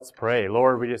Let's pray.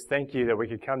 Lord, we just thank you that we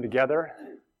could come together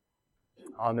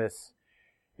on this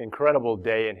incredible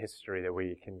day in history that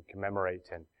we can commemorate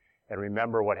and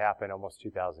remember what happened almost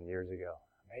 2,000 years ago.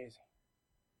 Amazing.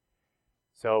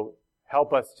 So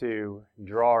help us to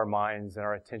draw our minds and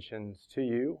our attentions to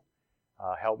you.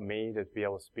 Help me to be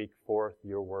able to speak forth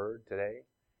your word today.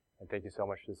 And thank you so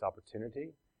much for this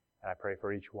opportunity. And I pray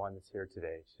for each one that's here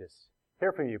today to just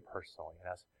hear from you personally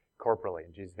and us corporately.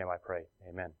 In Jesus' name I pray.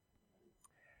 Amen.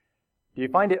 Do you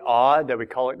find it odd that we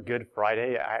call it Good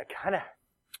Friday?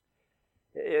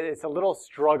 It's a little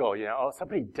struggle, you know. Oh,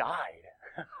 somebody died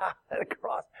at the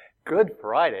cross. Good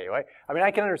Friday, right? I mean,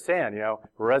 I can understand, you know,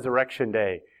 Resurrection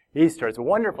Day, Easter. It's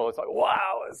wonderful. It's like,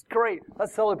 wow, it's great.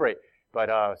 Let's celebrate.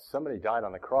 But somebody died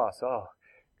on the cross. Oh,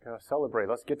 you know, celebrate.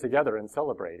 Let's get together and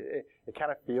celebrate. It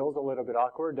kind of feels a little bit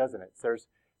awkward, doesn't it? There's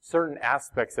certain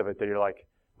aspects of it that you're like,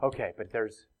 okay, but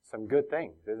there's some good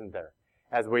things, isn't there?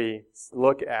 As we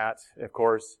look at, of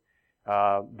course,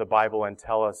 the Bible and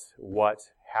tell us what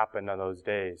happened on those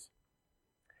days.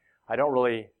 I don't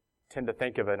really tend to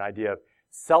think of an idea of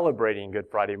celebrating Good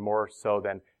Friday more so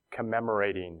than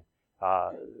commemorating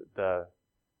the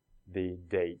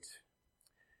date.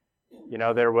 You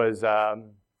know, there was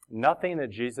nothing that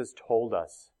Jesus told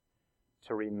us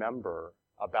to remember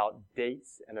about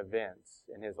dates and events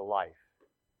in his life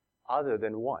other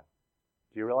than one.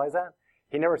 Do you realize that?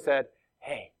 He never said,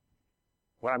 hey,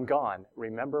 when I'm gone,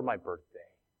 remember my birthday.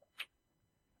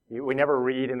 We never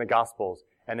read in the Gospels,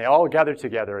 and they all gathered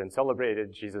together and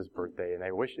celebrated Jesus' birthday, and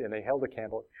they wished, and they held a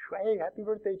candle. Hey, happy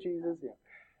birthday, Jesus! Yeah.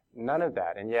 None of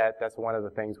that, and yet that's one of the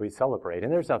things we celebrate,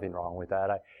 and there's nothing wrong with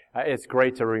that. It's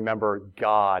great to remember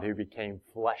God who became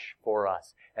flesh for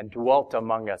us and dwelt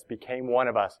among us, became one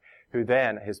of us, who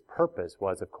then, his purpose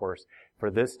was, of course,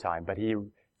 for this time, but he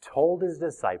told his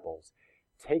disciples,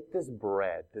 take this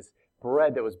bread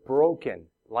that was broken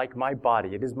like my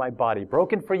body. It is my body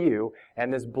broken for you,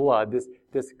 and this blood,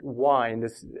 this wine,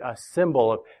 this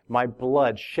symbol of my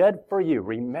blood shed for you.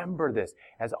 Remember this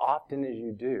as often as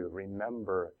you do.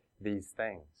 Remember these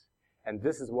things. And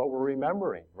this is what we're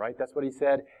remembering, right? That's what he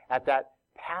said at that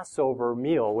Passover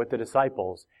meal with the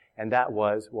disciples. And that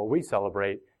was what we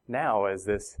celebrate now as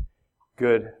this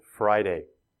Good Friday.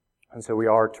 And so we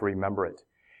are to remember it.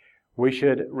 We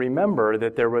should remember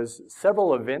that there was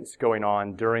several events going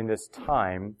on during this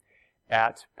time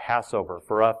at Passover.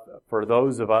 For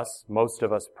those of us, most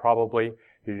of us probably,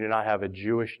 who do not have a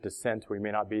Jewish descent, we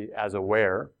may not be as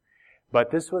aware.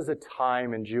 But this was a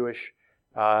time in Jewish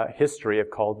history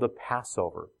called the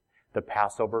Passover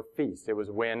feast. It was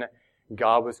when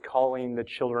God was calling the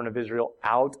children of Israel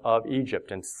out of Egypt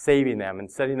and saving them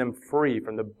and setting them free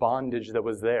from the bondage that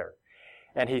was there.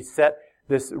 And he set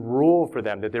this rule for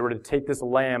them that they were to take this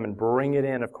lamb and bring it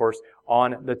in, of course,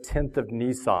 on the 10th of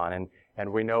Nisan.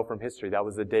 And we know from history that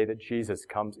was the day that Jesus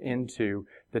comes into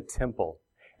the temple.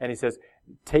 And he says,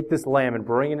 take this lamb and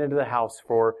bring it into the house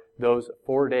for those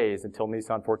 4 days until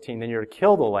Nisan 14. Then you're to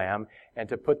kill the lamb and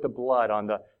to put the blood on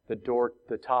the door,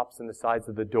 the tops and the sides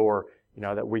of the door, you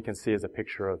know, that we can see as a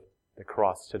picture of the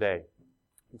cross today.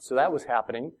 And so that was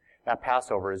happening at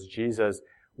Passover as Jesus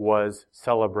was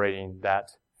celebrating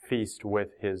that feast with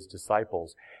his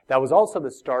disciples. That was also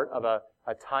the start of a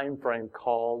time frame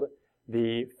called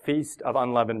the Feast of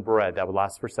Unleavened Bread. That would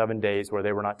last for 7 days, where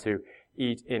they were not to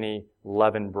eat any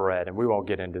leavened bread. And we won't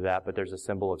get into that, but there's a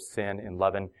symbol of sin in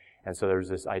leaven, and so there's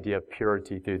this idea of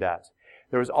purity through that.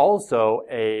 There was also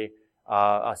a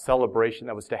celebration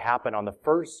that was to happen on the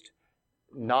first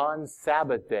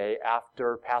non-Sabbath day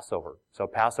after Passover. So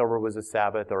Passover was a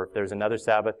Sabbath, or if there's another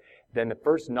Sabbath, then the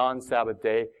first non-Sabbath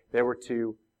day, they were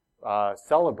to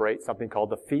celebrate something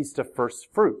called the Feast of First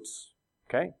Fruits.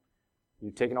 Okay? You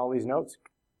taking all these notes?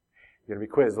 You're going to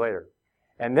be quizzed later.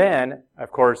 And then, of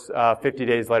course, 50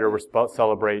 days later, we're supposed to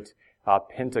celebrate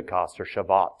Pentecost or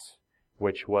Shavuot,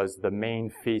 which was the main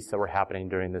feasts that were happening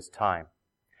during this time.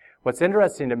 What's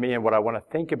interesting to me and what I want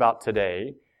to think about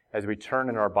today as we turn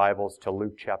in our Bibles to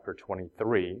Luke chapter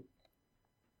 23,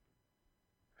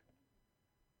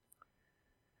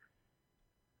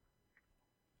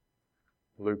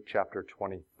 Luke chapter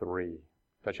 23.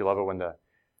 Don't you love it when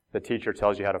the teacher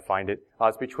tells you how to find it?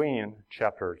 It's between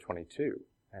chapter 22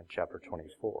 and chapter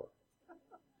 24.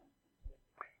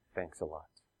 Thanks a lot.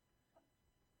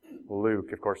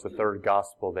 Luke, of course, the third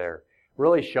gospel there.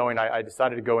 Really showing, I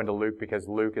decided to go into Luke because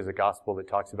Luke is a gospel that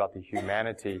talks about the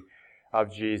humanity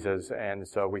of Jesus. And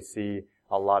so we see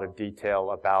a lot of detail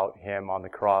about him on the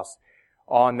cross.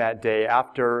 On that day,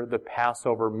 after the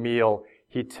Passover meal,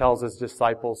 he tells his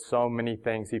disciples so many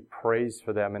things. He prays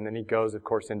for them. And then he goes, of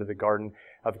course, into the Garden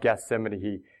of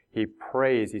Gethsemane. he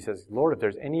prays, he says, Lord, if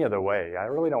there's any other way, I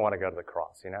really don't want to go to the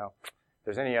cross, If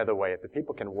there's any other way, if the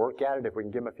people can work at it, if we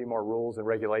can give them a few more rules and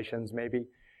regulations maybe,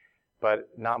 but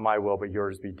not my will, but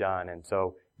yours be done. And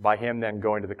so by him then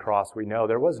going to the cross, we know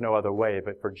there was no other way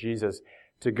but for Jesus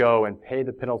to go and pay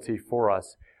the penalty for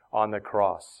us on the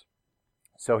cross.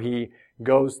 So he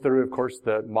goes through, of course,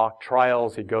 the mock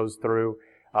trials. He goes through,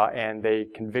 and they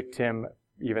convict him,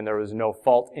 even there was no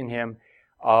fault in him,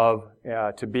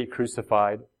 to be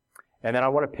crucified. And then I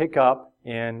want to pick up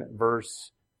in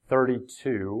verse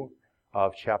 32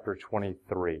 of chapter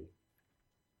 23.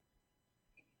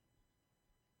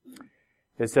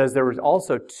 It says, there was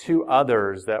also 2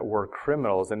 others that were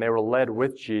criminals, and they were led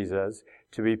with Jesus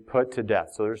to be put to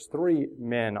death. So there's 3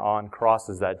 men on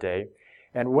crosses that day.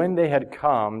 And when they had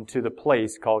come to the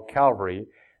place called Calvary,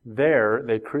 there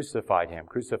they crucified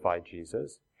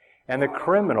Jesus. And the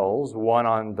criminals, one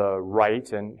on the right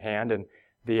hand and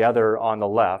the other on the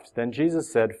left. Then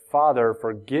Jesus said, Father,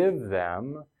 forgive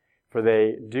them, for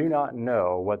they do not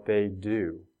know what they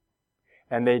do.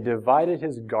 And they divided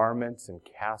his garments and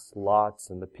cast lots,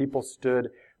 and the people stood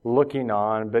looking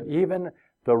on. But even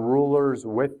the rulers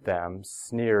with them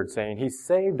sneered, saying, He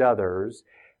saved others,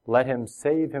 let him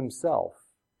save himself.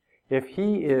 If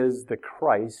he is the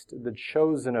Christ, the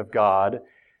chosen of God,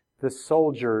 the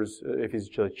soldiers, if he's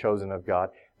the chosen of God,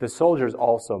 the soldiers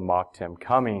also mocked him,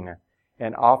 coming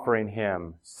and offering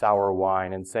him sour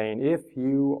wine, and saying, If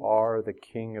you are the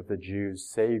King of the Jews,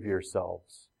 save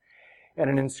yourselves. And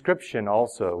an inscription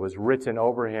also was written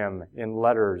over him in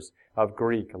letters of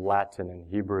Greek, Latin, and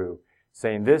Hebrew,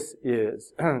 saying, This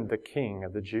is the King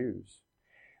of the Jews.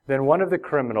 Then one of the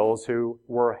criminals who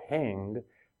were hanged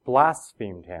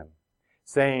blasphemed him,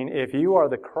 saying, If you are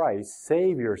the Christ,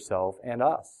 save yourself and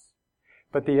us.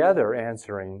 But the other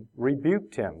answering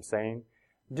rebuked him, saying,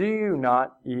 Do you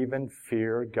not even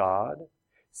fear God,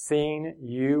 seeing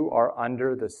you are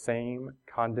under the same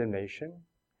condemnation?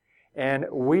 And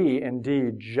we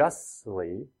indeed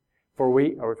justly, for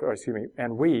we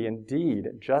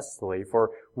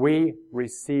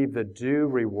receive the due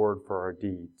reward for our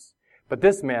deeds. But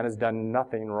this man has done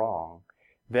nothing wrong.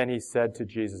 Then he said to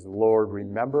Jesus, Lord,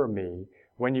 remember me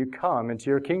when you come into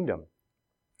your kingdom.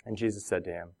 And Jesus said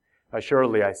to him,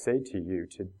 Assuredly I say to you,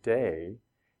 today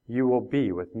you will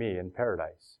be with me in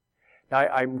paradise. Now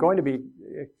I'm going to be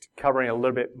covering a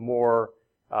little bit more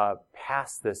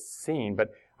past this scene,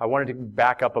 but I wanted to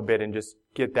back up a bit and just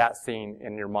get that scene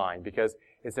in your mind, because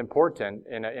it's important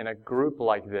in a group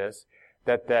like this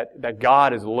that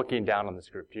God is looking down on this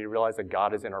group. Do you realize that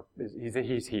God is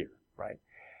He's here, right?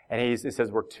 And it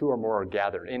says, where 2 or more are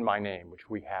gathered in my name, which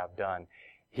we have done.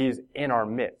 He's in our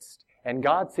midst. And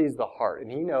God sees the heart,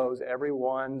 and He knows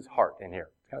everyone's heart in here.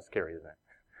 It's kind of scary, isn't it?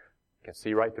 He can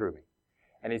see right through me.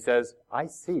 And He says, I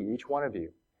see each one of you.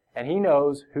 And He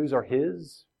knows whose are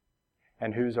His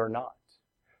and whose are not.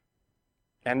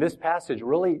 And this passage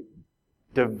really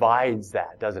divides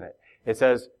that, doesn't it? It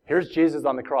says, here's Jesus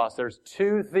on the cross. There's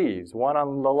 2 thieves, one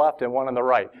on the left and one on the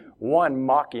right. One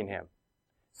mocking Him,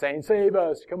 saying, save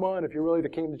us, come on, if you're really the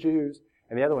King of the Jews.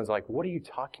 And the other one's like, what are you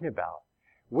talking about?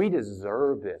 We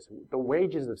deserve this. The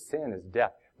wages of sin is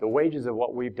death. The wages of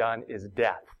what we've done is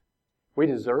death. We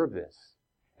deserve this.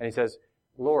 And He says,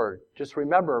 Lord, just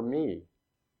remember me.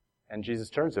 And Jesus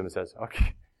turns to him and says,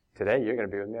 okay, today you're going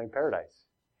to be with me in paradise.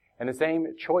 And the same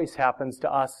choice happens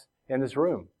to us in this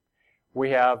room.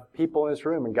 We have people in this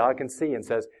room, and God can see and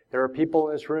says, there are people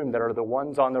in this room that are the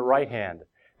ones on the right hand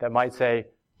that might say,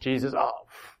 Jesus, oh,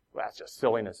 that's just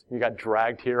silliness. You got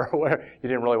dragged here or whatever. You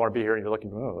didn't really want to be here, and you're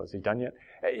looking, oh, is he done yet?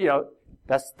 You know,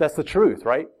 that's the truth,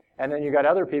 right? And then you got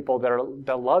other people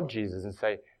that love Jesus and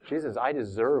say, Jesus, I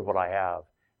deserve what I have,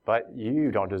 but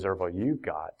you don't deserve what you've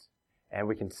got. And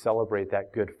we can celebrate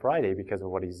that Good Friday because of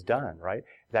what He's done, right?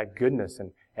 That goodness.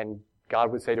 And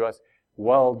God would say to us,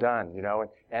 well done, you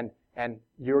know, and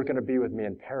you're going to be with me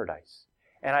in paradise.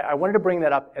 And I wanted to bring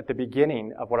that up at the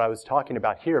beginning of what I was talking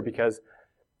about here, because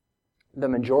the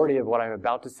majority of what I'm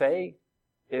about to say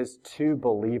is to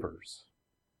believers.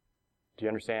 Do you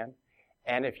understand?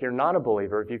 And if you're not a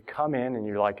believer, if you've come in and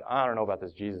you're like, I don't know about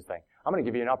this Jesus thing, I'm going to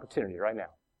give you an opportunity right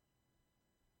now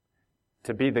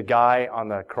to be the guy on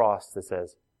the cross that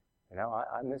says, you know,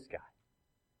 I'm this guy.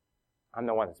 I'm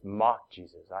the one that's mocked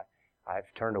Jesus.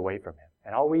 I've turned away from Him.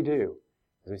 And all we do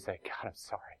is we say, God, I'm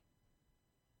sorry.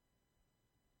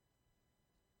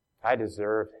 I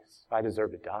deserve this. I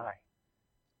deserve to die.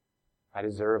 I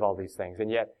deserve all these things.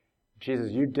 And yet,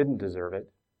 Jesus, you didn't deserve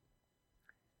it.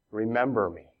 Remember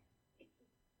me.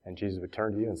 And Jesus would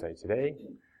turn to you and say,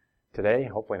 today,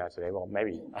 hopefully not today, well,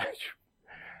 maybe,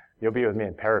 you'll be with me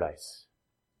in paradise.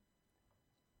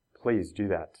 please do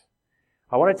that.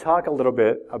 I want to talk a little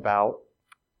bit about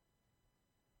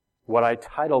what I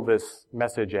titled this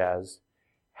message as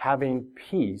having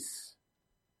peace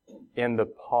in the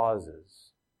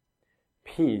pauses.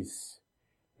 Peace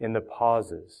in the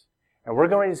pauses. And we're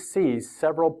going to see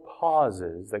several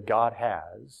pauses that God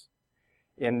has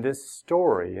in this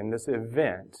story, in this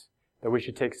event, that we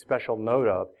should take special note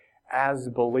of as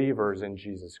believers in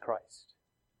Jesus Christ.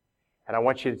 And I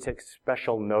want you to take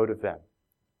special note of them.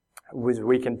 As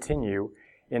we continue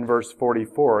in verse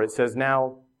 44, it says,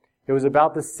 "Now it was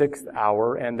about the 6th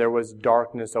hour, and there was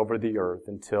darkness over the earth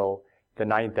until the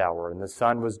 9th hour, and the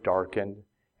sun was darkened,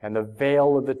 and the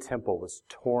veil of the temple was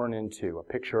torn in two," a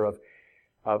picture of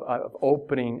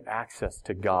opening access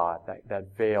to God,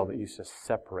 that veil that used to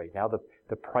separate. Now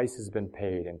the price has been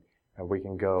paid, and we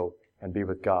can go and be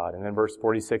with God. And then verse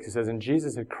 46, it says, "And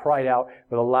Jesus had cried out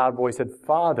with a loud voice, said,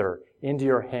 'Father, into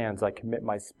your hands I commit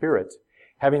my spirit.'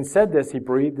 Having said this, he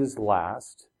breathed his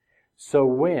last. So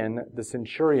when the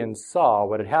centurion saw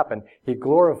what had happened, he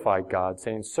glorified God,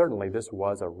 saying, 'Certainly this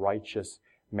was a righteous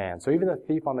man.'" So even the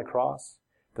thief on the cross,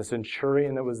 the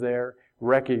centurion that was there,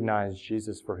 recognized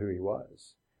Jesus for who he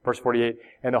was. Verse 48,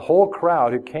 "And the whole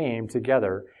crowd who came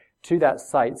together to that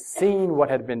sight, seeing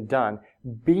what had been done,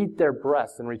 beat their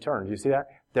breasts and returned." Do you see that?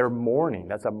 They're mourning.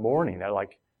 That's a mourning. They're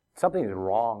like, something's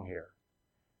wrong here.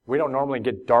 We don't normally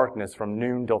get darkness from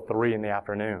noon till 3 in the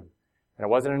afternoon. And it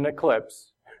wasn't an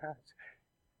eclipse.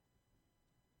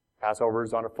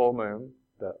 Passover's on a full moon.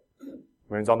 The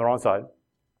moon's on the wrong side.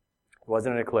 It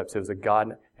wasn't an eclipse. It was a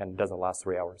God, and it doesn't last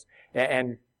 3 hours.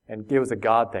 And it was a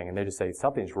God thing, and they just say,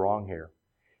 something's wrong here.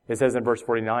 It says in verse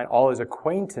 49, "All his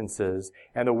acquaintances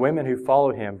and the women who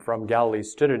followed him from Galilee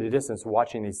stood at a distance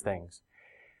watching these things."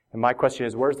 And my question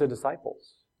is, where's the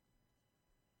disciples?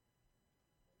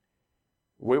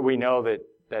 We know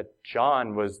that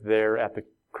John was there at the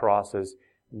cross as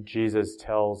Jesus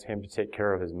tells him to take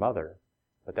care of his mother.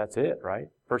 But that's it, right?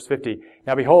 Verse 50,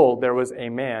 "Now behold, there was a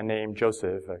man named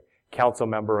Joseph, a council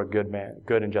member, a good man,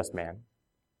 good and just man.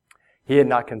 He had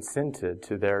not consented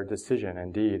to their decision.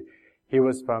 Indeed, he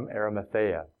was from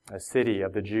Arimathea, a city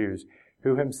of the Jews,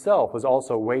 who himself was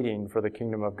also waiting for the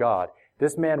kingdom of God.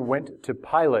 This man went to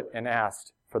Pilate and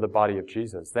asked for the body of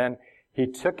Jesus. Then he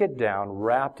took it down,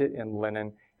 wrapped it in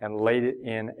linen, and laid it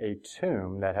in a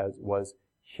tomb that was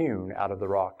hewn out of the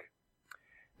rock.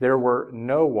 There where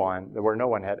no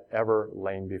one had ever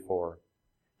lain before.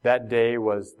 That day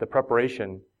was the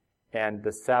preparation, and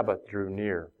the Sabbath drew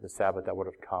near, the Sabbath that would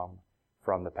have come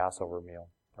from the Passover meal,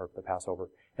 or the Passover.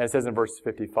 And it says in verse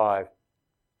 55,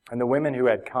 "And the women who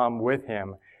had come with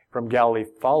him from Galilee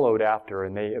followed after,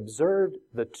 and they observed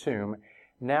the tomb,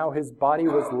 now his body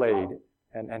was laid,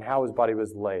 and how his body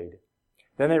was laid.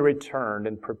 Then they returned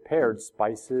and prepared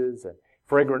spices and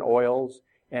fragrant oils,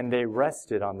 and they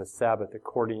rested on the Sabbath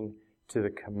according to the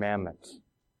commandment."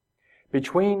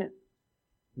 Between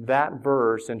that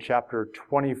verse and chapter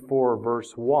 24,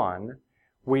 verse 1,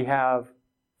 we have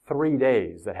 3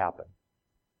 days that happen.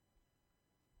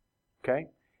 Okay?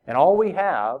 And all we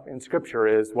have in Scripture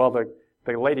is, well,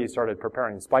 the ladies started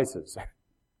preparing spices.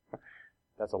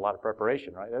 That's a lot of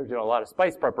preparation, right? They were doing a lot of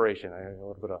spice preparation. A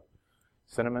little bit of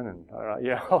cinnamon and,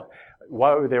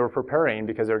 what they were preparing,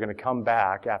 because they were going to come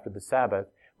back after the Sabbath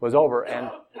was over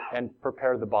and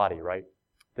prepare the body, right?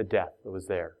 The death that was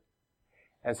there.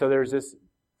 And so there's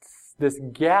this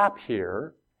gap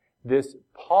here, this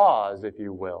pause, if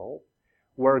you will,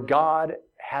 where God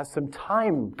has some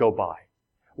time go by.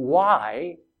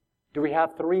 Why do we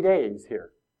have 3 days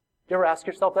here? You ever ask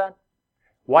yourself that?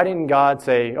 Why didn't God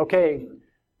say, okay,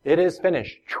 it is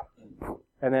finished,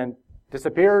 and then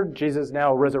disappeared? Jesus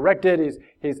now resurrected.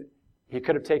 He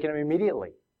could have taken him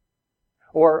immediately.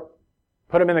 Or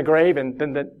put him in the grave, and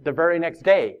then the very next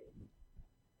day,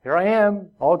 here I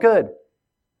am, all good.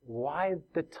 Why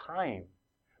the time?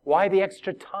 Why the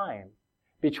extra time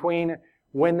between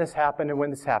when this happened and when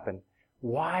this happened?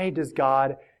 Why does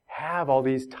God have all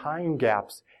these time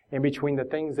gaps in between the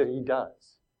things that he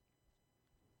does?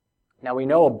 Now we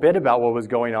know a bit about what was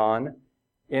going on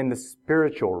in the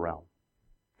spiritual realm.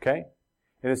 Okay?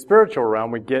 In the spiritual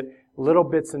realm, we get little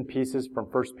bits and pieces from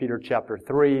 1 Peter chapter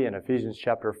 3 and Ephesians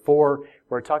chapter 4,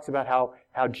 where it talks about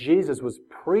how Jesus was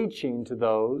preaching to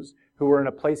those who were in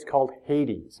a place called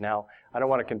Hades. Now, I don't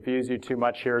want to confuse you too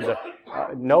much here.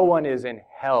 No one is in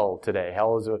hell today.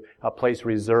 Hell is a place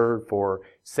reserved for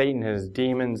Satan and his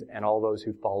demons and all those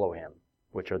who follow him,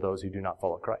 which are those who do not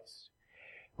follow Christ.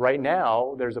 Right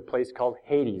now, there's a place called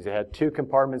Hades. It had 2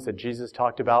 compartments that Jesus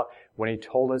talked about when he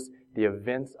told us the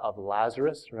events of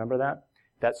Lazarus. Remember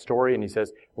that story? And he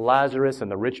says, Lazarus and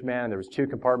the rich man, there was 2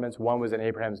 compartments. One was in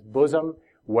Abraham's bosom.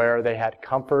 where they had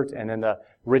comfort, and then the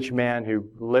rich man who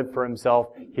lived for himself,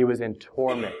 he was in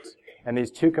torment. And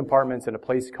these two compartments in a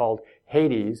place called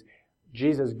Hades,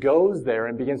 Jesus goes there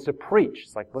and begins to preach.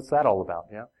 It's like, what's that all about?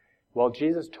 You know? Well,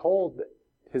 Jesus told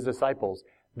his disciples,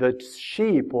 the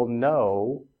sheep will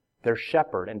know their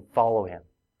shepherd and follow him.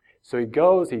 So he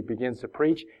goes, he begins to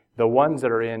preach. The ones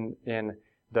that are in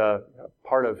the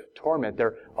part of torment,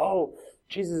 they're, oh,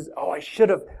 Jesus, oh, I should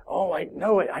have, oh, I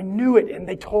know it, I knew it, and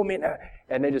they told me,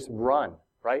 and they just run,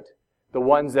 right? The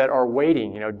ones that are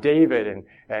waiting, David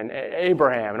and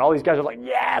Abraham and all these guys are like,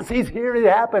 yes, he's here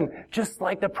to happen, just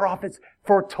like the prophets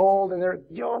foretold, and they're,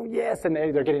 oh, yes, and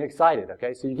they're getting excited,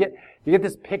 okay? So you get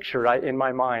this picture in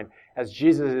my mind as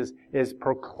Jesus is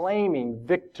proclaiming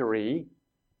victory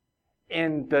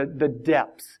in the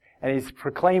depths, and he's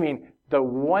proclaiming the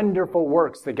wonderful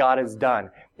works that God has done.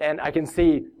 And I can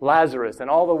see Lazarus and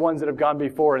all the ones that have gone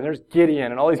before, and there's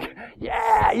Gideon and all these,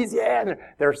 and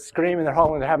they're screaming, they're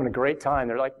hollering, they're having a great time.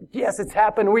 They're like, yes, it's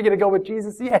happened. We're going to go with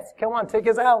Jesus. Yes, come on, take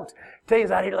us out. Take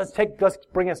us out here. Let's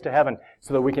bring us to heaven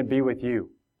so that we can be with you.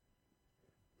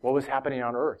 What was happening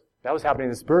on earth? That was happening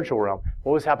in the spiritual realm.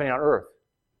 What was happening on earth?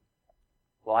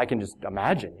 Well, I can just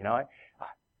imagine,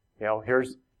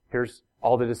 here's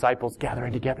all the disciples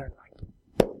gathering together.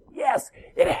 Yes,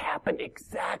 it happened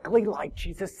exactly like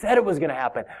Jesus said it was going to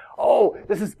happen. Oh,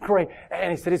 this is great.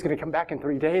 And he said he's going to come back in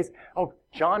 3 days. Oh,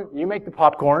 John, you make the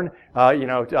popcorn.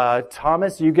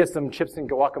 Thomas, you get some chips and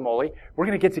guacamole. We're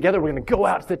going to get together. We're going to go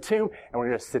out to the tomb, and we're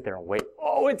going to sit there and wait.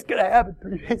 Oh, it's going to happen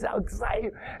 3 days. How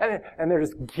exciting. And they're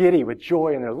just giddy with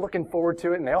joy, and they're looking forward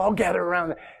to it, and they all gather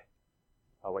around.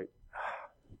 Oh, wait.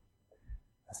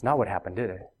 That's not what happened,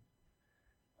 did it?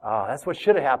 That's what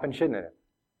should have happened, shouldn't it?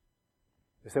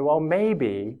 You say, well,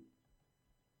 maybe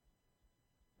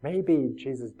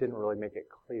Jesus didn't really make it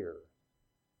clear.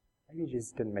 Maybe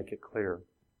Jesus didn't make it clear.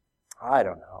 I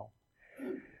don't know.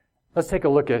 Let's take a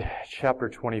look at chapter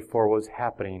 24, what was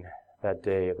happening that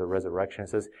day of the resurrection. It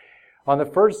says, on the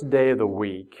first day of the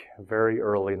week, very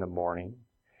early in the morning,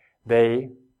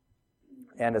 they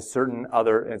and certain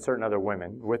other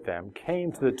women with them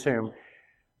came to the tomb,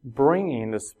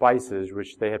 bringing the spices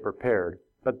which they had prepared.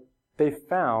 But they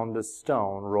found the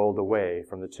stone rolled away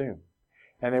from the tomb.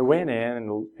 And they went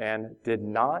in and did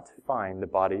not find the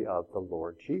body of the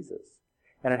Lord Jesus.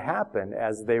 And it happened,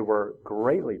 as they were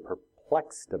greatly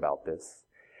perplexed about this,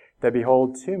 that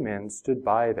behold, two men stood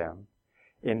by them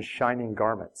in shining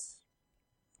garments.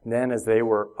 Then, as they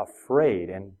were afraid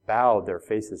and bowed their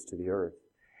faces to the earth,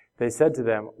 they said to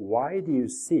them, why do you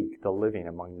seek the living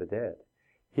among the dead?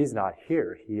 He's not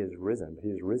here, he is risen, but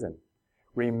he is risen.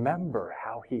 Remember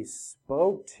how he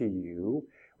spoke to you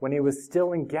when he was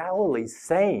still in Galilee,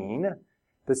 saying,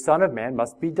 the Son of Man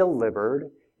must be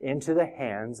delivered into the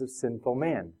hands of sinful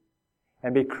men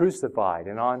and be crucified,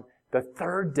 and on the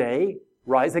third day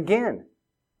rise again.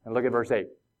 And look at verse 8.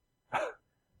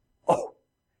 Oh,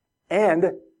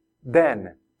 and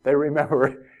then they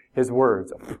remembered his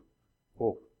words.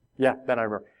 Oh, yeah, then I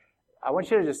remember. I want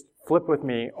you to just flip with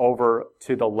me over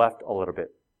to the left a little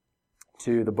bit,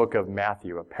 to the book of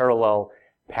Matthew, a parallel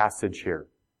passage here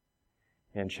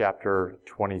in chapter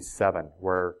 27,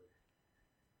 where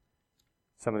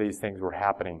some of these things were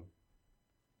happening.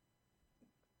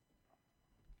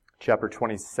 Chapter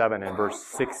 27 and verse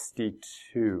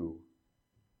 62.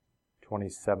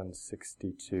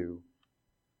 27:62.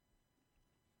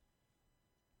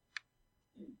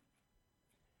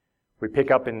 We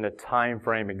pick up in the time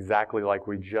frame exactly like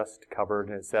we just covered,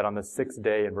 and it said on the sixth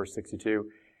day in verse 62,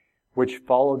 which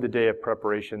followed the day of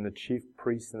preparation, the chief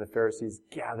priests and the Pharisees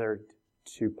gathered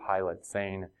to Pilate,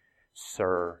 saying,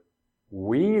 Sir,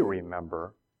 we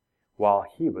remember while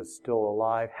he was still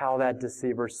alive how that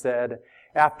deceiver said,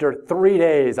 after 3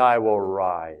 days I will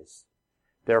rise.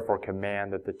 Therefore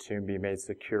command that the tomb be made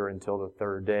secure until the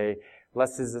third day,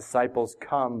 lest his disciples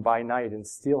come by night and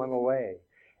steal him away,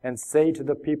 and say to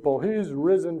the people, he's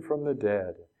risen from the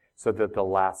dead, so that the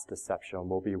last deception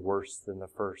will be worse than the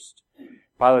first.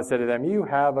 Pilate said to them, you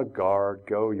have a guard,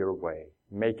 go your way.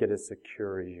 Make it as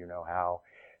secure as you know how.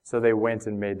 So they went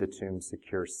and made the tomb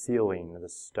secure, sealing the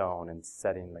stone and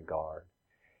setting the guard.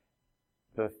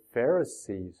 The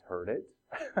Pharisees heard it.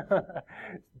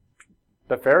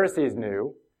 The Pharisees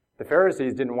knew. The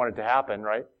Pharisees didn't want it to happen,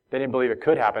 right? They didn't believe it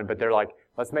could happen, but they're like,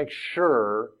 let's make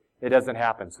sure it doesn't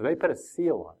happen. So they put a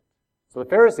seal on it. So the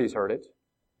Pharisees heard it.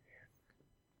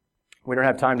 We don't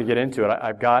have time to get into it.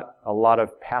 I've got a lot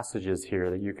of passages here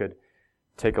that you could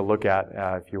take a look at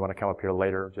if you want to come up here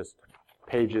later, just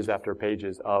pages after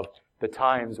pages of the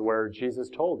times where Jesus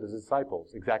told his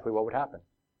disciples exactly what would happen.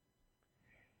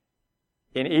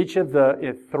 In each of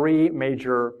the three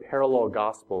major parallel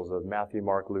Gospels of Matthew,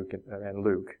 Mark, Luke, and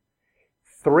Luke,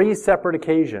 three separate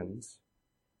occasions,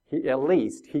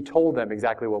 he told them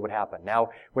exactly what would happen. Now,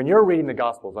 when you're reading the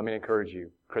Gospels, let me encourage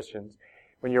you, Christians,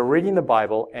 when you're reading the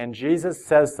Bible and Jesus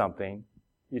says something,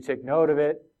 you take note of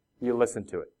it, you listen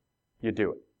to it, you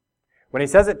do it. When he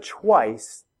says it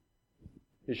twice,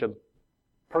 you should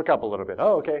perk up a little bit.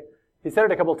 Oh, okay. He said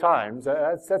it a couple times.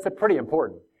 That's pretty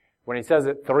important. When he says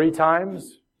it 3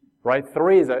 times, right?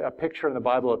 3 is a picture in the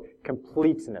Bible of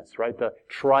completeness, right? The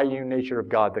triune nature of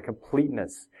God, the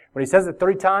completeness. When he says it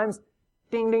 3 times,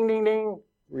 ding, ding, ding, ding,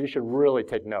 you should really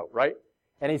take note, right?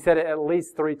 And he said it at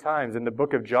least 3 times. In the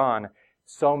book of John,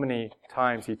 so many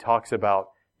times he talks about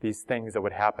these things that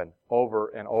would happen over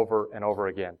and over and over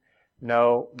again.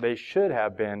 No, they should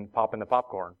have been popping the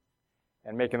popcorn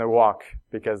and making the walk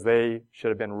because they should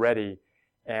have been ready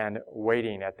and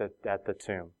waiting at the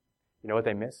tomb. You know what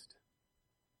they missed?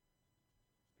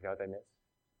 You know what they missed?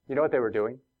 You know what they were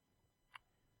doing?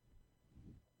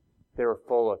 They were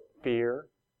full of fear.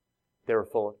 They were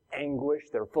full of anguish.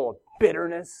 They were full of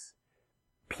bitterness.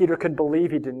 Peter couldn't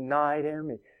believe he denied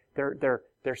him. They're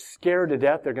scared to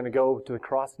death. They're going to go to the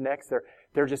cross next.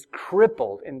 They're just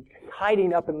crippled and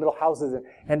hiding up in little houses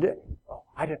and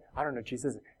I don't know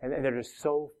Jesus. And they're just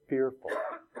so fearful.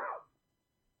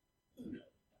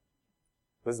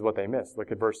 This is what they missed.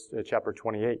 Look at chapter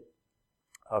 28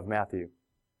 of Matthew.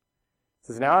 It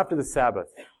says, "Now after the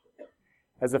Sabbath,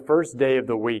 as the first day of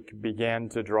the week began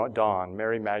to dawn,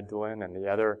 Mary Magdalene and the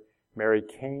other Mary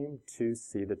came to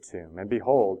see the tomb. And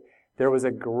behold, there was a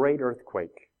great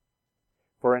earthquake.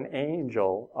 For an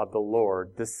angel of the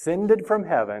Lord descended from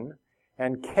heaven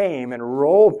and came and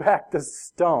rolled back the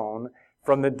stone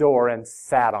from the door and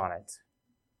sat on it."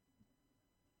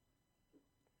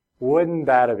 Wouldn't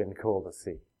that have been cool to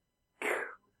see?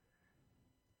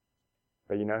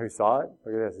 But you know who saw it?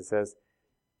 Look at this. It says,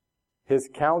 his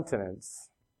countenance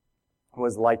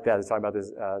was like that. It's talking about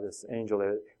this angel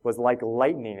that was like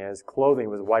lightning, and his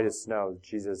clothing was white as snow,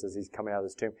 Jesus, as he's coming out of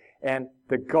this tomb. And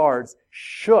the guards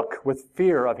shook with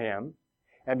fear of him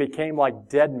and became like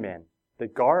dead men. The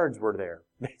guards were there.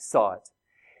 They saw it.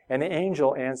 And the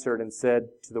angel answered and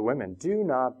said to the women, "Do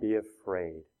not be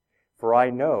afraid, for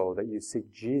I know that you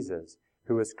seek Jesus,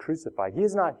 who was crucified. He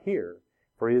is not here,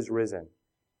 for he is risen.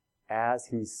 As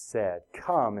he said,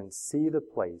 come and see the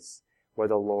place where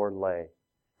the Lord lay.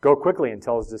 Go quickly and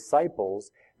tell his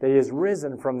disciples that he is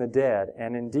risen from the dead,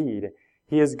 and indeed,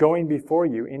 he is going before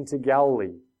you into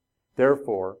Galilee.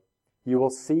 Therefore, you will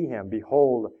see him.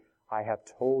 Behold, I have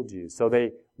told you." So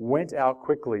they went out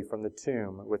quickly from the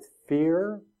tomb with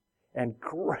fear and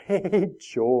great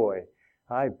joy,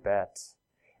 I bet,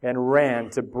 and ran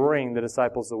to bring the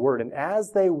disciples the word. And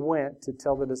as they went to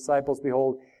tell the disciples,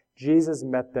 behold, Jesus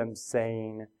met them,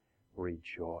 saying,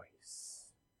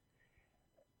 "Rejoice."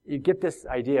 You get this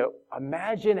idea.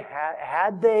 Imagine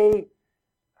had they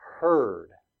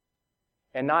heard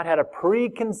and not had a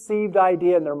preconceived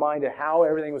idea in their mind of how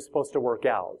everything was supposed to work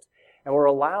out, and were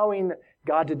allowing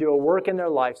God to do a work in their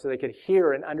life so they could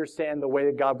hear and understand the way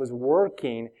that God was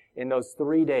working in those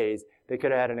 3 days, they could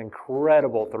have had an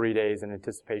incredible 3 days in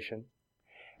anticipation.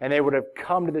 And they would have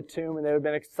come to the tomb and they would have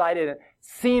been excited and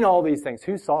seen all these things.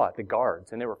 Who saw it? The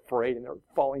guards. And they were afraid and they were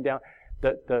falling down.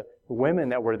 The women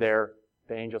that were there,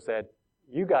 the angel said,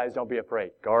 "You guys don't be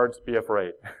afraid. Guards, be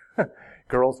afraid.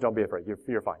 Girls, don't be afraid.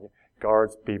 You're fine.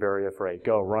 Guards, be very afraid.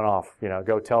 Go, run off.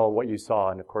 Go tell what you saw."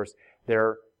 And of course,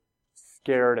 they're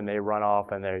scared and they run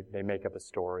off and they make up a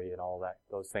story and all that.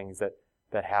 Those things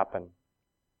that happen.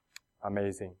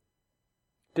 Amazing.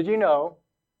 Did you know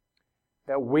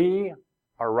that we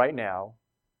are right now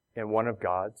in one of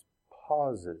God's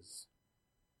pauses?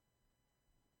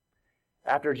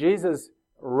 After Jesus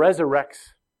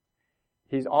resurrects,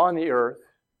 he's on the earth.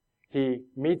 He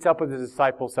meets up with his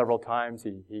disciples several times.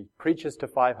 He preaches to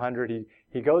 500.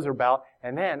 He goes about,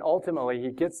 and then ultimately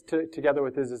he gets together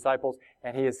with his disciples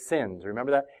and he ascends.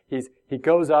 Remember that? He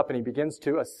goes up and he begins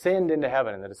to ascend into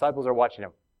heaven, and the disciples are watching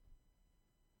him.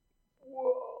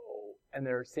 Whoa! And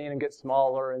they're seeing him get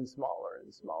smaller and smaller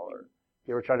and smaller.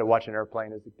 You ever try to watch an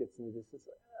airplane as it gets into the distance?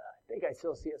 I think I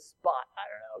still see a spot. I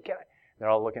don't know. Can I? They're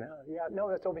all looking. Oh, yeah, no,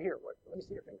 that's over here. Let me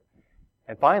see your finger.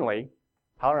 And finally,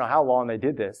 I don't know how long they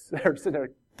did this. They're sitting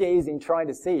there gazing, trying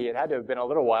to see. It had to have been a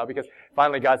little while because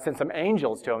finally God sent some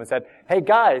angels to him and said, "Hey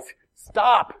guys,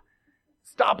 stop.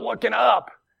 Stop looking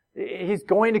up. He's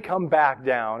going to come back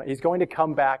down. He's going to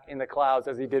come back in the clouds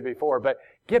as he did before. But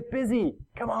get busy.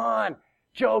 Come on.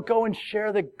 Joe, go and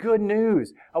share the good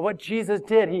news of what Jesus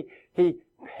did. He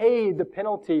paid the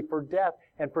penalty for death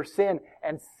and for sin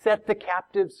and set the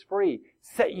captives free,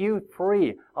 set you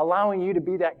free, allowing you to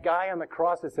be that guy on the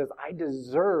cross that says, I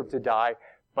deserve to die,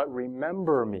 but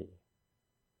remember me.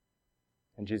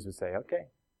 And Jesus would say, okay,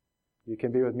 you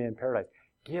can be with me in paradise.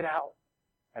 Get out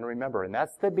and remember. And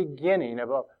that's the beginning of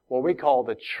what we call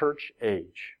the church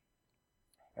age.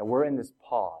 And we're in this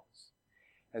pause.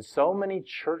 And so many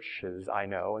churches I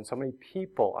know, and so many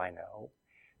people I know,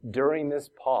 during this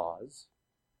pause,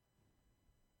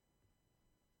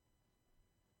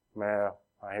 man,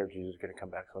 I hear Jesus is going to come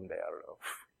back someday. I don't know.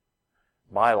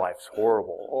 My life's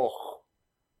horrible. Oh,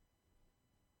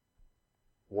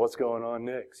 what's going on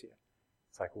next? Yeah.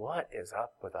 It's like, what is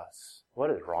up with us?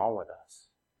 What is wrong with us?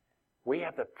 We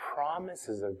have the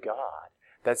promises of God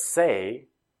that say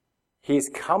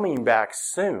He's coming back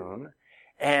soon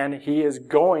and He is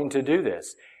going to do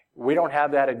this. We don't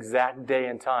have that exact day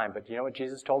and time, but you know what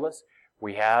Jesus told us?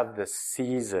 We have the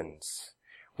seasons.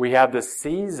 We have the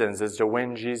seasons as to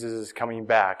when Jesus is coming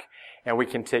back, and we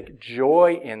can take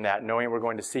joy in that, knowing we're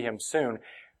going to see Him soon.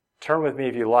 Turn with me,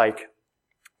 if you like,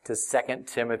 to 2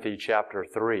 Timothy chapter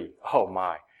 3. Oh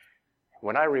my.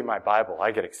 When I read my Bible,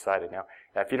 I get excited now.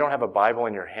 If you don't have a Bible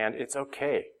in your hand, it's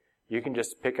okay. You can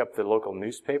just pick up the local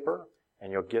newspaper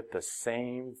and you'll get the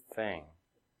same thing.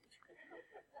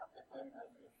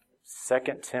 2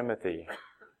 Timothy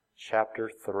chapter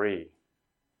 3.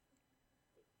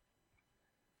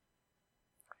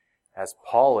 As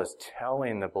Paul is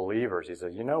telling the believers, he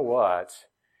says, you know what?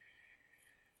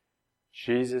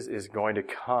 Jesus is going to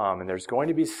come, and there's going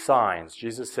to be signs.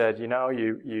 Jesus said, you know,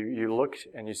 you look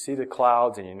and you see the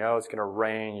clouds, and you know it's going to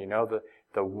rain. You know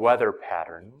the weather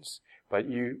patterns, but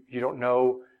you don't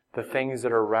know the things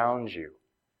that are around you.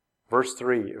 Verse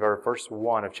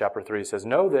 1 of chapter 3 says,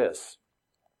 know this,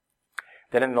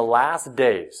 that in the last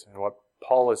days, and what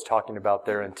Paul is talking about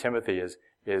there in Timothy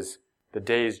is the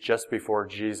days just before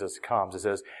Jesus comes. It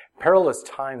says, perilous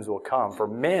times will come, for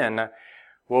men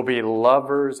will be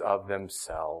lovers of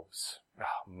themselves.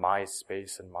 Oh,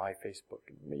 MySpace and my Facebook,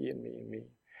 and me and me and me.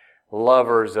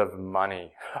 Lovers of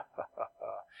money.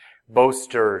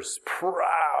 Boasters,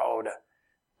 proud,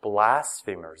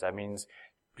 blasphemers. That means,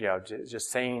 you know,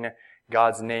 just saying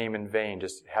God's name in vain,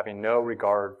 just having no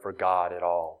regard for God at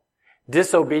all.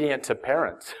 Disobedient to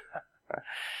parents.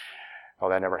 Oh,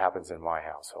 that never happens in my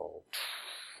household.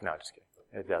 No, just kidding.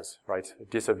 It does, right?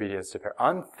 Disobedience to parents.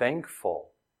 Unthankful.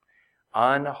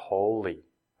 Unholy,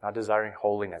 not desiring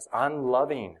holiness,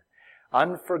 unloving,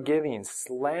 unforgiving,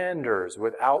 slanderers,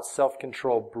 without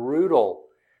self-control, brutal,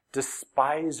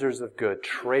 despisers of good,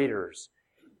 traitors,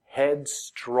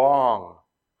 headstrong,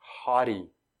 haughty,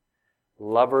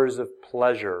 lovers of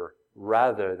pleasure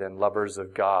rather than lovers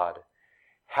of God.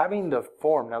 Having the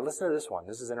form, now listen to this one,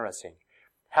 this is interesting.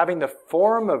 Having the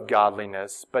form of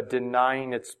godliness, but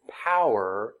denying its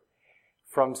power,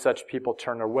 from such people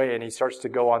turn away. And he starts to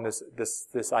go on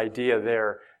this idea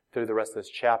there through the rest of this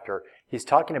chapter. He's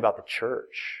talking about the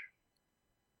church.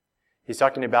 He's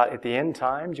talking about at the end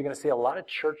times, you're going to see a lot of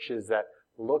churches that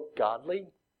look godly,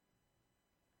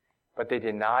 but they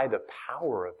deny the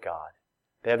power of God.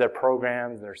 They have their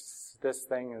programs, there's this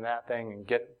thing and that thing, and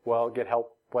get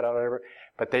help, whatever,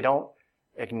 but they don't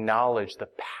acknowledge the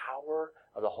power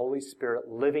of the Holy Spirit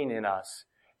living in us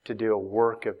to do a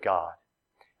work of God.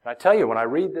 And I tell you, when I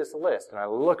read this list and I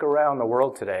look around the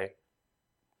world today,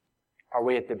 are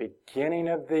we at the beginning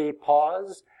of the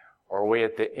pause or are we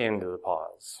at the end of the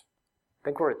pause? I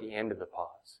think we're at the end of the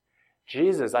pause.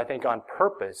 Jesus, I think on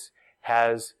purpose,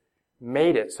 has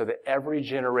made it so that every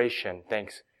generation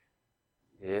thinks,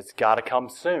 it's got to come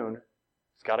soon.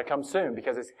 It's got to come soon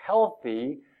because it's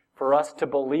healthy for us to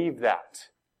believe that.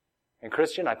 And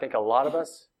Christian, I think a lot of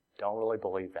us don't really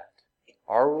believe that.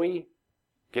 Are we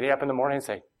getting up in the morning and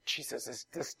say, Jesus, is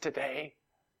this today?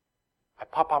 I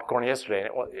popped popcorn yesterday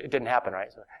and it didn't happen,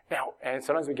 right? So now, and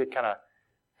sometimes we get kind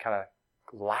of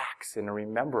lax in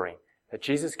remembering that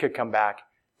Jesus could come back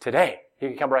today. He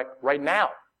could come back right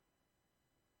now.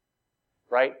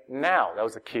 Right now. That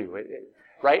was the cue.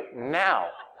 Right now.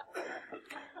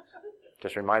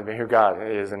 Just reminds me who God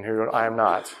is and who I am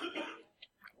not.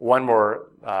 One more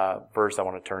verse I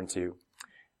want to turn to.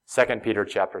 2 Peter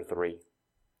chapter 3.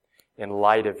 In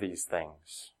light of these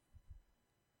things,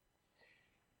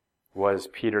 what does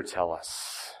Peter tell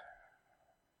us?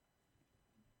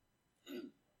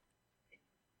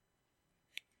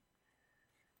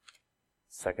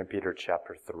 Second Peter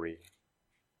chapter 3.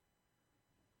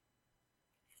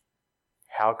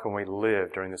 How can we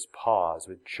live during this pause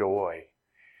with joy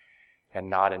and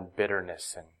not in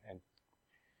bitterness and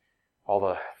all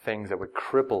the things that would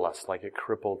cripple us like it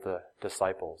crippled the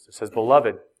disciples? It says,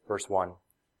 Beloved, verse 1,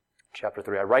 Chapter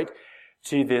 3, I write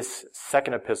to this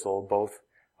second epistle, both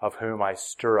of whom I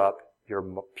stir up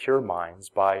your pure minds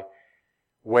by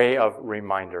way of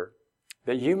reminder,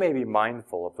 that you may be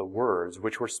mindful of the words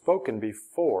which were spoken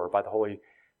before by the holy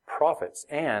prophets,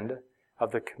 and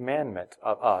of the commandment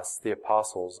of us, the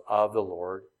apostles of the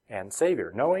Lord and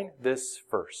Savior, knowing this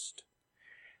first.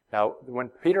 Now, when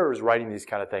Peter is writing these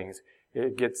kind of things,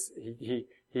 he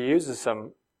uses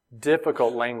some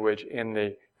difficult language in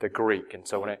the Greek, and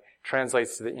so when it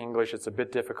translates to the English, it's a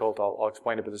bit difficult. I'll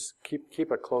explain it, but just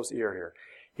keep a close ear here.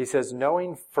 He says,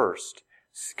 knowing first,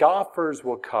 scoffers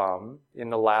will come in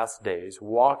the last days,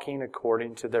 walking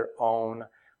according to their own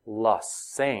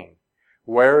lusts, saying,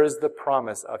 where is the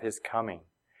promise of his coming?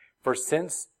 For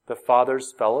since the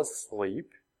fathers fell asleep,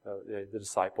 the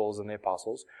disciples and the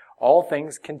apostles, all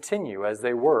things continue as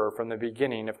they were from the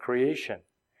beginning of creation.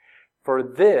 For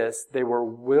this they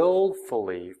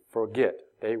willfully forget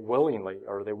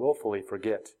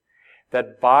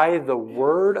that by the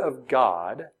word of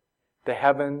God the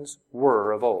heavens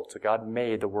were of old. So God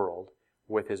made the world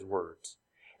with his words.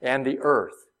 And the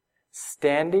earth,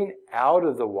 standing out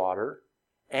of the water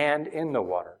and in the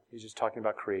water. He's just talking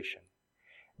about creation.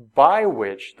 By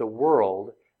which the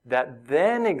world that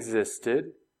then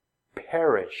existed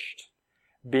perished,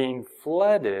 being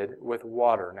flooded with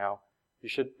water. Now,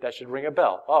 that should ring a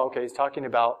bell. Oh, okay, he's talking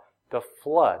about the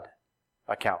flood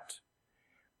account.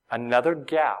 Another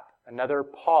gap, another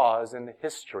pause in the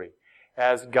history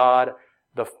as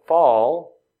the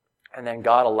fall, and then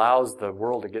God allows the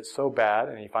world to get so bad,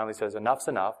 and he finally says, enough's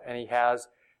enough, and he has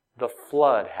the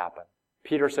flood happen.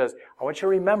 Peter says, I want you to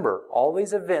remember all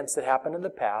these events that happened in the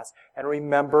past, and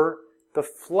remember the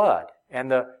flood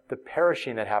and the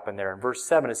perishing that happened there. In verse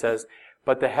 7 it says,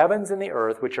 but the heavens and the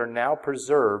earth, which are now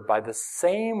preserved by the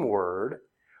same word,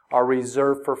 are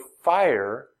reserved for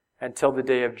fire until the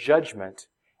day of judgment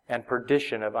and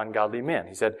perdition of ungodly men.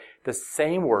 He said, the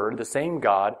same word, the same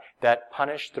God that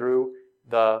punished through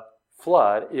the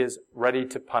flood is ready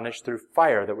to punish through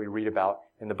fire that we read about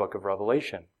in the book of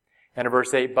Revelation. And in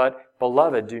verse 8, but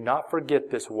beloved, do not forget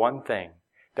this one thing,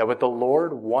 that with the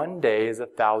Lord 1 day is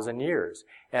 1,000 years,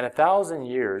 and 1,000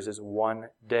 years is 1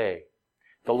 day.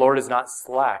 The Lord is not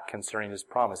slack concerning his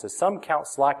promises. Some count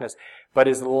slackness, but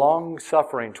is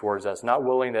long-suffering towards us, not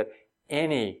willing that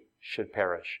any should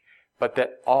perish, but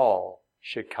that all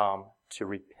should come to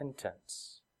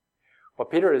repentance. What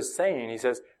Peter is saying, he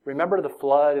says, remember the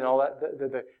flood and all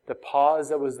that, the pause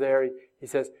that was there. He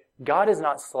says, God is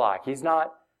not slack. He's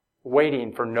not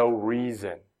waiting for no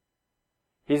reason.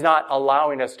 He's not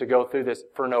allowing us to go through this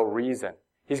for no reason.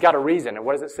 He's got a reason. And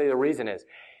what does it say the reason is?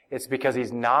 It's because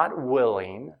he's not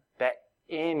willing that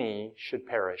any should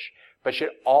perish, but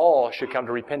all should come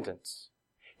to repentance.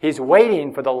 He's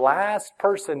waiting for the last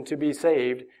person to be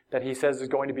saved that he says is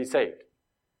going to be saved.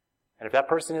 And if that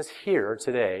person is here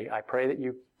today, I pray that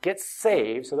you get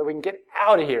saved so that we can get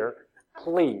out of here,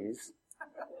 please.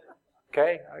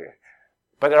 Okay?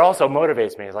 But it also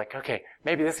motivates me. It's like, okay,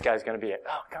 maybe this guy's going to be it.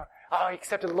 Oh, come on. Oh, he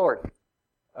accepted the Lord.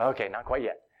 Okay, not quite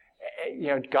yet.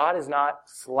 God is not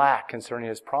slack concerning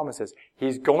his promises.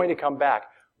 He's going to come back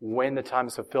when the time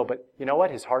is fulfilled. But you know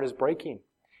what? His heart is breaking.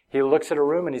 He looks at a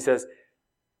room and he says,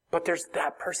 but there's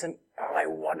that person. Oh, I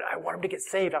want him to get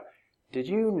saved. Did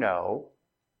you know?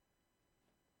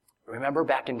 Remember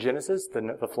back in Genesis,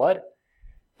 the flood?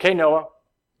 Okay, Noah,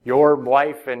 your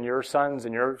wife and your sons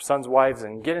wives,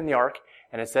 and get in the ark.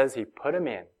 And it says he put them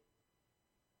in.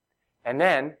 And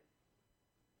then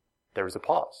there was a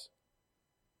pause.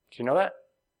 Did you know that?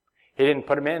 He didn't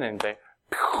put them in and say,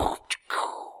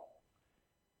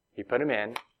 he put them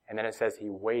in, and then it says he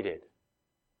waited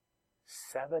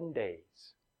 7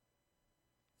 days.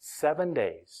 7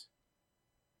 days.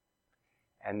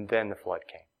 And then the flood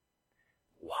came.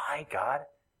 Why, God?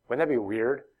 Wouldn't that be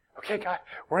weird? Okay, God,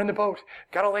 we're in the boat.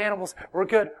 Got all the animals. We're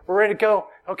good. We're ready to go.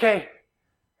 Okay.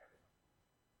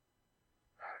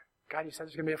 God, you said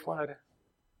there's going to be a flood.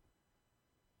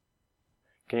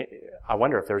 I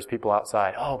wonder if there's people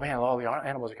outside. Oh, man, all the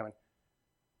animals are coming.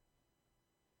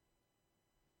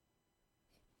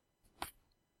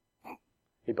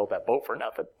 He built that boat for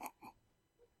nothing.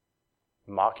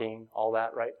 Mocking all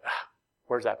that, right?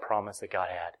 Where's that promise that God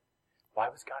had? Why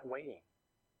was God waiting?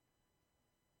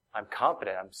 I'm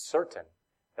confident, I'm certain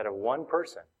that if one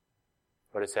person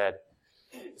would have said,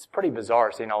 it's pretty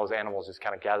bizarre seeing all those animals just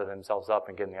kind of gather themselves up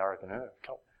and get in the ark. And I'm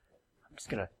just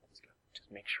going to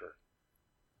make sure.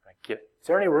 Is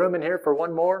there any room in here for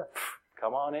one more?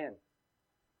 Come on in.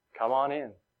 Come on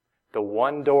in. The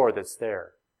one door that's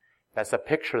there. That's a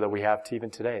picture that we have even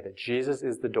today, that Jesus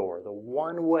is the door, the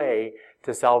one way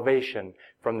to salvation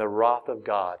from the wrath of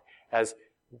God. As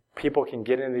people can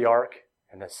get into the ark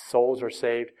and the souls are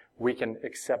saved, we can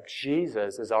accept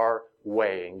Jesus as our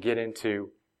way and get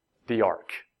into the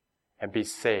ark and be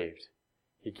saved.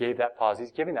 He gave that pause.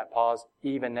 He's giving that pause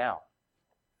even now.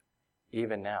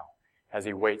 Even now, as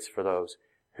He waits for those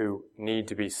who need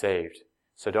to be saved.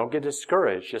 So don't get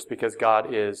discouraged just because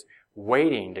God is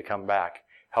waiting to come back.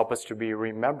 Help us to be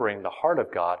remembering the heart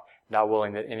of God, not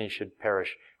willing that any should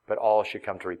perish, but all should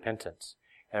come to repentance.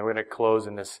 And we're going to close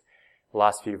in this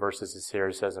last few verses.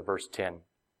 It says in verse 10,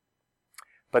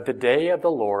 "But the day of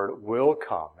the Lord will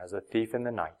come as a thief in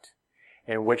the night,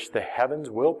 in which the heavens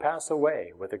will pass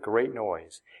away with a great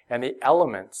noise, and the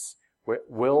elements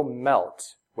will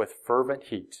melt with fervent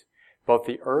heat. Both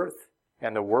the earth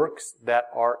and the works that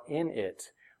are in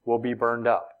it will be burned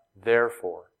up.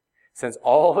 Therefore, since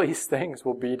all these things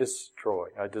will be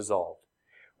dissolved,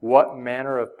 what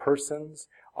manner of persons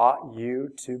ought you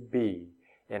to be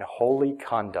in holy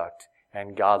conduct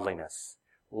and godliness,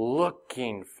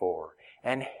 looking for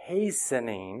and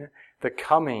hastening the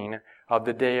coming of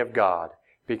the day of God,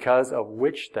 because of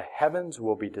which the heavens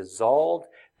will be dissolved,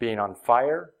 being on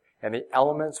fire, and the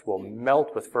elements will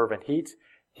melt with fervent heat.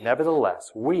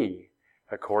 Nevertheless, we,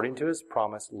 according to His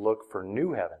promise, look for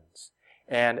new heavens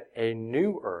and a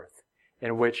new earth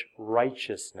in which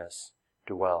righteousness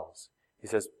dwells."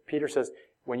 Peter says,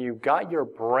 when you've got your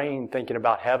brain thinking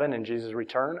about heaven and Jesus'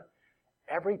 return,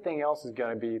 everything else is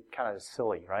going to be kind of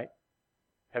silly, right?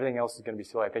 Everything else is going to be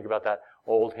silly. I think about that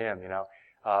old hymn,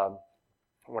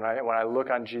 when I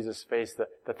look on Jesus' face,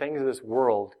 the things of this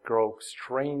world grow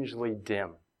strangely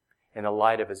dim in the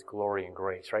light of His glory and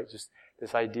grace, right? Just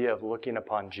this idea of looking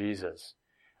upon Jesus.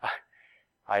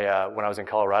 When I was in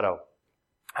Colorado,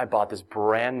 I bought this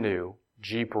brand new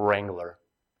Jeep Wrangler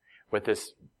with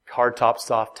this hard top,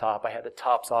 soft top. I had the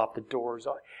tops off, the doors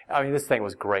off. I mean, this thing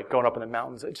was great. Going up in the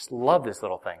mountains, I just love this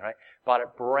little thing, right? Bought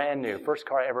it brand new. First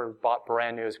car I ever bought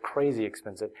brand new. It was crazy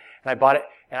expensive. And I bought it,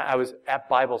 and I was at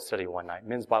Bible study one night,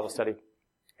 men's Bible study.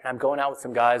 And I'm going out with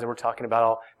some guys, and we're talking about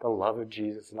all the love of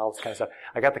Jesus and all this kind of stuff.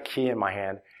 I got the key in my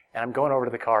hand, and I'm going over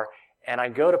to the car, and I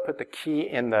go to put the key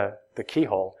in the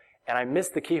keyhole, and I miss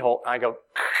the keyhole, and I go,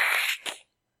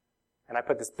 and I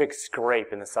put this big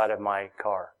scrape in the side of my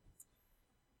car.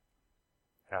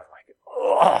 And I was like,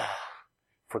 oh,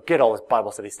 forget all this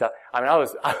Bible study stuff. I mean, I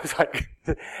was like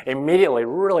immediately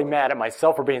really mad at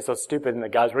myself for being so stupid, and the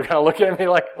guys were kind of looking at me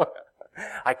like,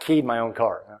 I keyed my own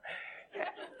car.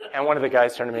 And one of the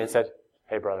guys turned to me and said,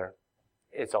 "Hey, brother,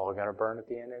 it's all going to burn at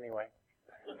the end anyway."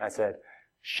 I said,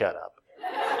 "Shut up."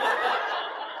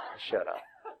 Shut up.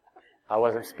 I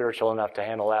wasn't spiritual enough to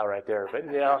handle that right there. But,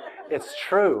 it's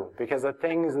true, because the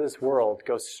things of this world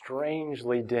go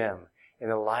strangely dim in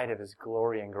the light of His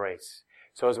glory and grace.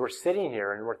 So as we're sitting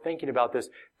here and we're thinking about this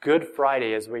Good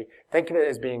Friday, as we think of it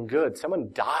as being good,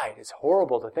 someone died. It's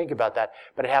horrible to think about that,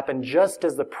 but it happened just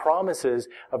as the promises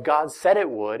of God said it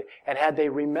would, and had they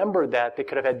remembered that, they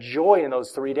could have had joy in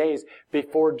those 3 days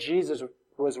before Jesus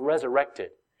was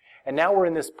resurrected. And now we're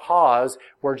in this pause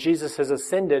where Jesus has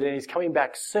ascended and He's coming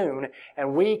back soon,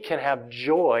 and we can have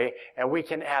joy and we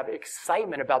can have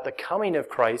excitement about the coming of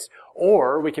Christ,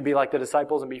 or we can be like the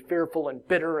disciples and be fearful and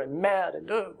bitter and mad and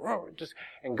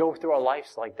go through our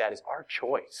lives like that. Is our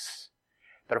choice.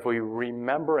 But if we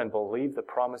remember and believe the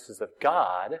promises of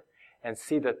God and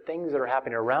see the things that are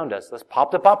happening around us, let's pop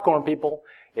the popcorn, people.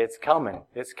 It's coming.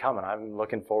 It's coming. I'm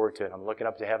looking forward to it. I'm looking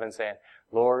up to heaven saying,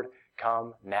 "Lord,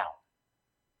 come now."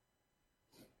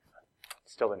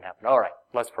 Still didn't happen. All right,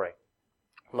 let's pray.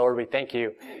 Lord, we thank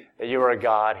You that You are a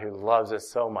God who loves us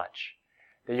so much,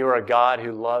 that You are a God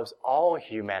who loves all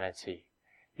humanity.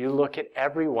 You look at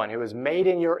everyone who is made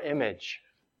in Your image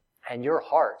and Your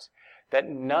heart, that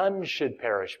none should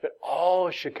perish, but all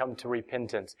should come to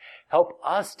repentance. Help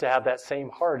us to have that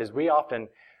same heart, as we often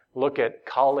look at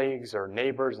colleagues or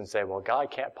neighbors and say, well,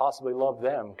 God can't possibly love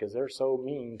them because they're so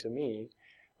mean to me.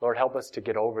 Lord, help us to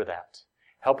get over that.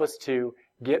 Help us to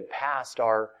get past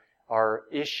our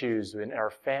issues in our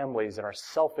families and our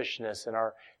selfishness and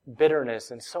our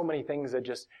bitterness and so many things that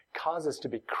just cause us to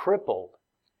be crippled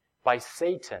by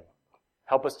Satan.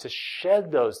 Help us to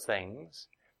shed those things,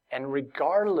 and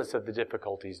regardless of the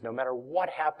difficulties, no matter what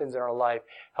happens in our life,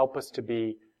 help us to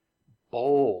be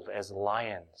bold as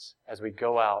lions as we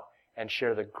go out and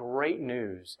share the great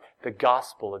news, the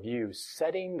gospel of You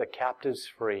setting the captives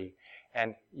free,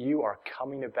 and You are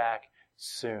coming back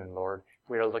soon, Lord.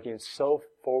 We are looking so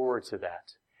forward to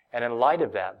that. And in light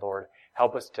of that, Lord,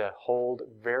 help us to hold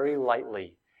very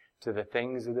lightly to the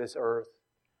things of this earth,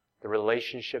 the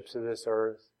relationships of this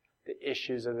earth, the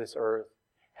issues of this earth.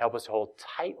 Help us to hold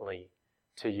tightly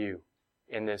to You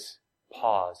in this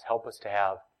pause. Help us to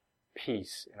have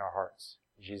peace in our hearts.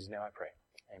 In Jesus' name I pray.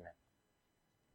 Amen.